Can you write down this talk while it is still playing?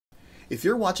If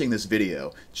you're watching this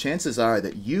video, chances are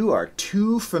that you are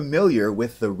too familiar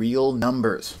with the real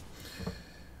numbers.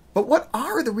 But what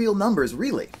are the real numbers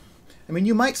really? I mean,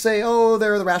 you might say, oh,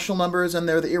 there are the rational numbers and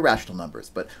there are the irrational numbers.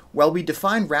 But while we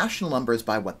define rational numbers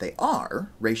by what they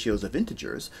are, ratios of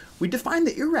integers, we define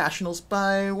the irrationals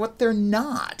by what they're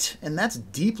not. And that's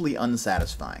deeply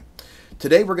unsatisfying.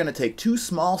 Today we're going to take two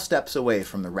small steps away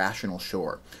from the rational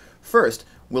shore. First,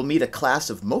 we'll meet a class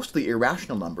of mostly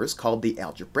irrational numbers called the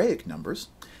algebraic numbers.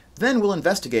 Then we'll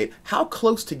investigate how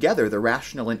close together the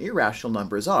rational and irrational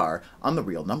numbers are on the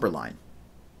real number line.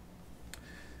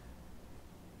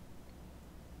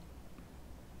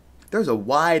 There's a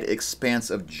wide expanse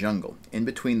of jungle in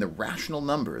between the rational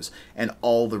numbers and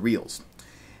all the reals.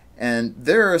 And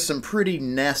there are some pretty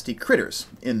nasty critters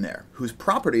in there whose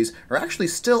properties are actually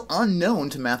still unknown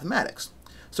to mathematics.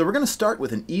 So we're going to start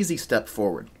with an easy step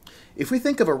forward. If we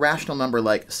think of a rational number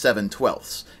like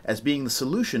 7/12 as being the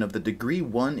solution of the degree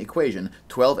 1 equation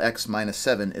 12x minus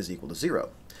 7 is equal to 0,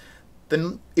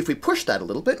 then if we push that a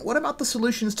little bit, what about the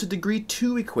solutions to degree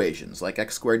 2 equations like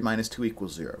x squared minus 2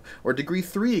 equals 0, or degree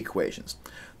 3 equations?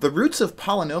 The roots of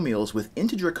polynomials with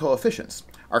integer coefficients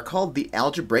are called the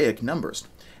algebraic numbers,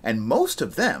 and most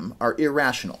of them are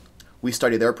irrational. We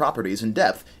study their properties in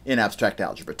depth in abstract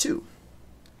algebra 2.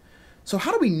 So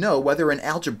how do we know whether an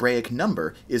algebraic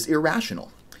number is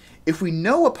irrational? If we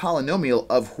know a polynomial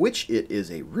of which it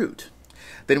is a root,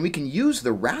 then we can use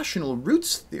the rational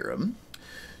roots theorem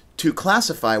to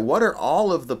classify what are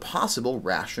all of the possible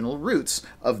rational roots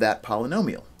of that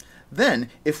polynomial.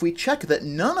 Then, if we check that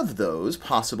none of those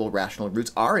possible rational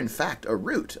roots are in fact a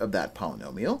root of that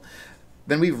polynomial,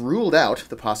 then we've ruled out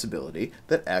the possibility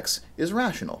that x is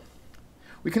rational.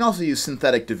 We can also use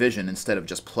synthetic division instead of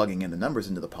just plugging in the numbers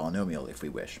into the polynomial if we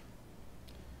wish.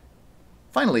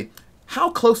 Finally, how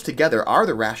close together are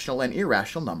the rational and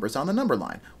irrational numbers on the number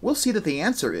line? We'll see that the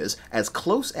answer is as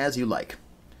close as you like.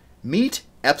 Meet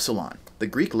epsilon, the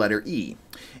Greek letter E.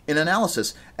 In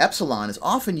analysis, epsilon is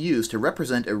often used to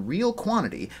represent a real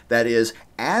quantity that is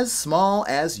as small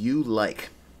as you like.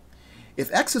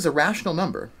 If x is a rational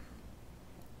number,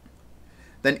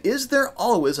 then is there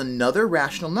always another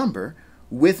rational number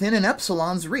within an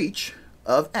epsilon's reach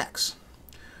of x?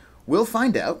 We'll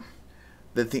find out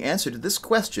that the answer to this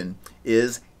question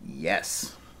is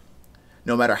yes.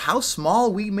 No matter how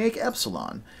small we make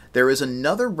epsilon, there is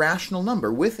another rational number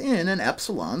within an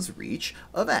epsilon's reach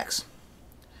of x.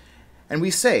 And we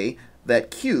say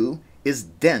that Q is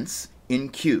dense in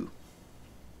Q.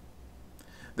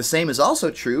 The same is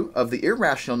also true of the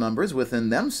irrational numbers within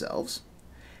themselves,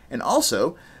 and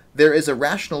also there is a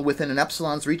rational within an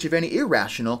epsilon's reach of any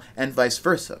irrational, and vice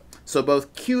versa. So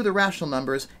both Q, the rational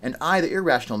numbers, and I, the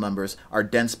irrational numbers, are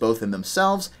dense both in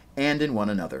themselves and in one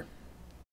another.